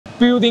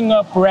building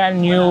a brand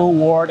new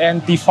world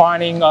and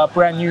defining a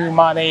brand new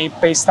money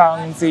based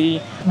on the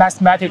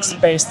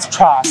mathematics-based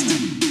trust.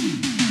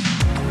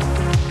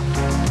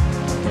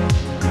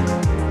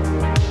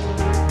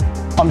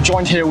 I'm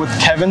joined here with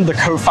Kevin, the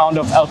co-founder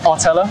of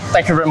Artela.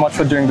 Thank you very much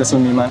for doing this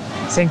with me, man.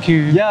 Thank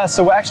you. Yeah,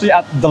 so we're actually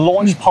at the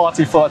launch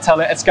party for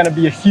Artela. It's going to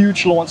be a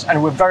huge launch,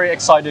 and we're very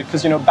excited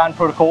because, Band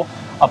Protocol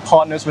are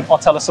partners with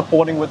Artela,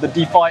 supporting with the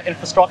DeFi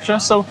infrastructure.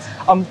 So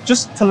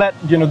just to let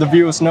the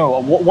viewers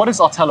know, what is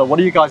Artela? What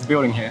are you guys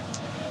building here?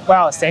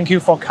 Well, thank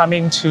you for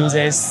coming to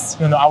this,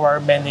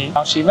 our mainnet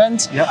launch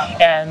event. Yeah.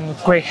 And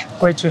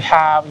great to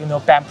have,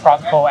 Band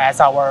Protocol as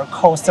our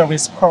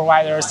co-service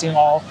providers in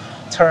all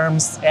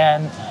terms.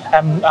 And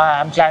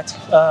I'm glad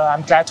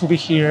to be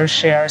here,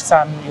 share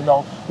some,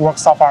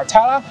 works of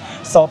Artela.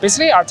 So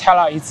basically,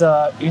 Artela is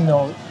a,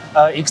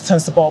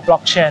 extensible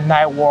blockchain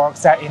network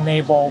that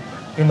enable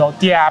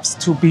the apps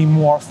to be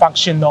more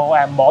functional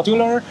and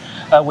modular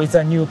with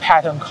a new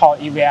pattern called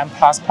EVM++.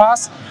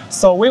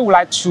 So we would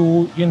like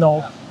to,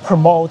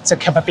 promote the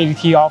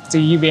capability of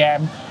the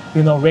EVM,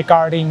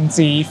 regarding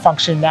the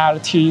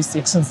functionalities,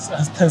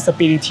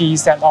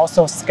 extensibilities, and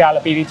also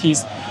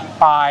scalabilities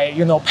by,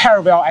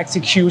 parallel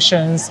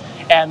executions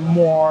and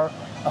more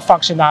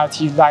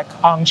functionality like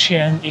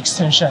on-chain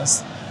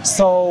extensions.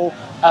 So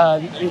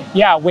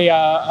yeah, we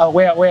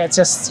are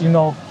just,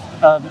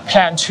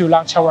 plan to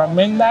launch our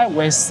mainnet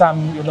with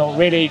some,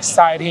 really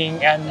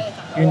exciting and,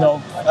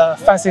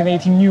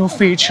 fascinating new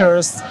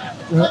features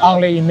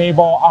only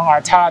enable on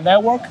our Artela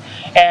network.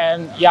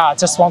 And yeah,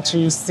 just want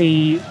to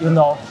say,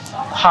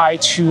 hi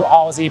to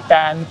all the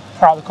Band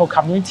Protocol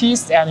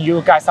communities, and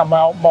you guys are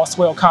most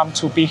welcome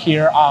to be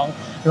here on,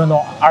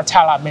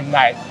 Artela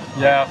Mainnet.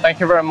 Yeah,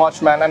 thank you very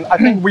much, man. And I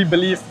think we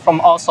believe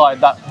from our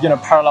side that,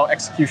 parallel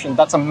execution,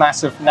 that's a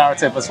massive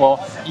narrative as well.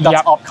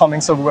 That's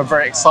upcoming, so we're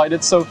very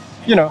excited. So,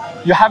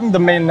 you're having the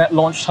mainnet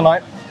launch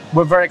tonight.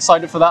 We're very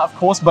excited for that, of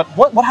course, but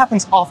what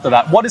happens after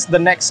that? What is the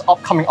next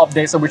upcoming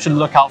updates that we should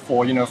look out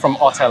for, from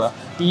Artela?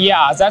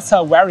 Yeah, that's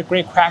a very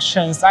great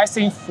question. I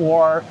think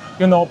for,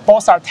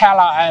 both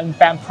Artela and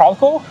Band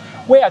Protocol,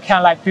 we are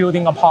kind of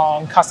building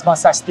upon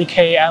Cosmos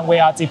SDK, and we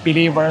are the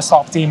believers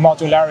of the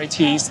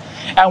modularities.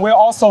 And we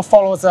also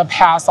follow the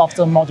path of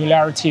the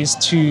modularities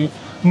to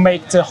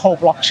make the whole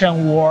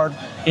blockchain world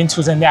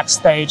into the next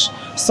stage.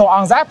 So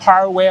on that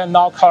part, we are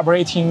now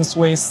collaborating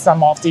with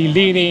some of the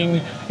leading,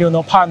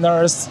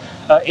 partners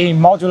in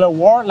modular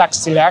world like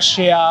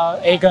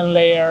Celestia,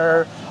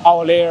 EigenLayer,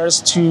 our layers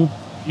to,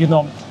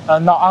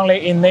 not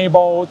only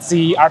enable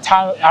the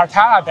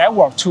Artela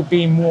network to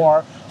be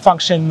more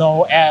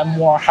functional and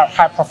more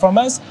high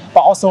performance,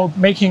 but also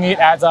making it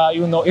as a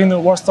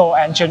universal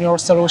and general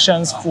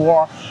solutions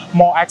for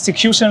more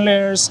execution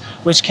layers,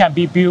 which can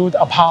be built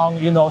upon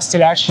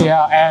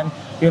Celestia and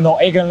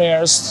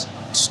EigenLayers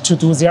to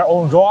do their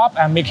own rollup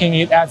and making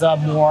it as a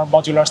more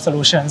modular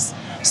solutions.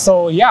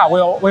 So yeah,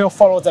 we'll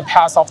follow the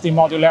path of the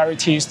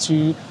modularities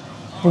to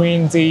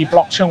bring the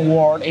blockchain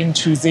world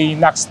into the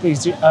next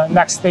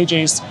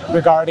stages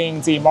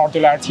regarding the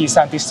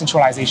modularities and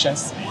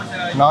decentralizations.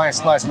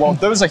 Nice. Well,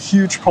 those are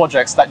huge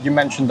projects that you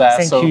mentioned there.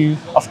 Thank you.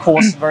 Of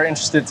course, very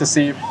interested to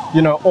see,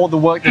 all the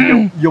work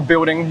that you're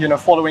building,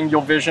 following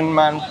your vision,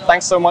 man.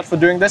 Thanks so much for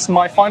doing this.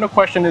 My final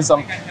question is,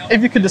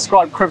 if you could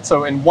describe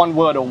crypto in one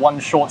word or one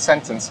short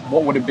sentence,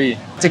 what would it be?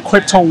 The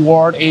crypto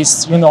world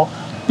is,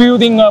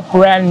 building a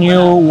brand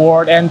new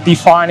world and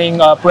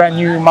defining a brand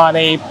new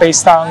money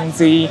based on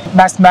the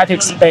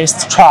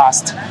mathematics-based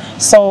trust.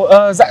 So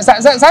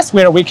that's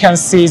where we can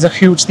see the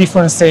huge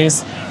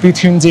differences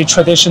between the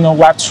traditional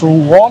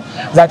Web2 world.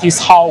 That is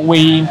how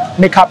we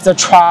make up the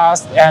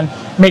trust and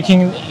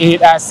making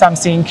it as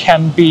something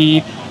can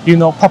be,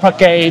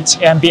 propagate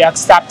and be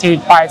accepted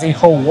by the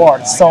whole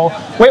world. So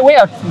we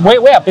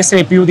are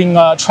basically building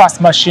a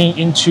trust machine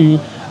into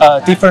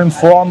different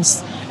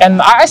forms. And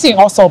I think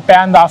also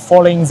Band are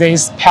following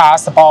this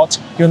path about,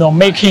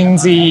 making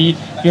the,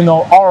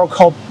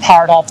 Oracle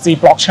part of the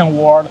blockchain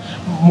world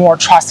more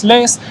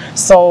trustless.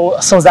 So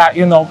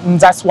that,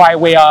 that's why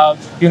we are,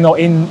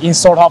 in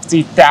sort of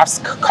the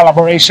depth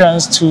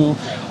collaborations to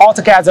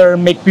altogether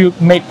make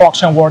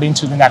blockchain world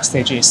into the next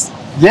stages.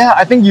 Yeah,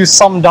 I think you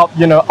summed up,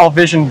 our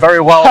vision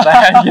very well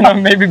there,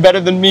 maybe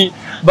better than me.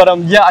 But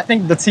yeah, I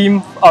think the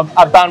team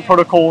at Band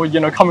Protocol,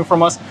 coming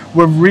from us,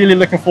 we're really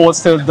looking forward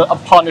to a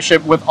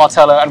partnership with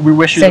Artela, and we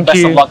wish you the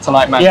best of luck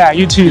tonight, man. Yeah,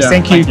 you too. Yeah,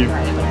 thank you.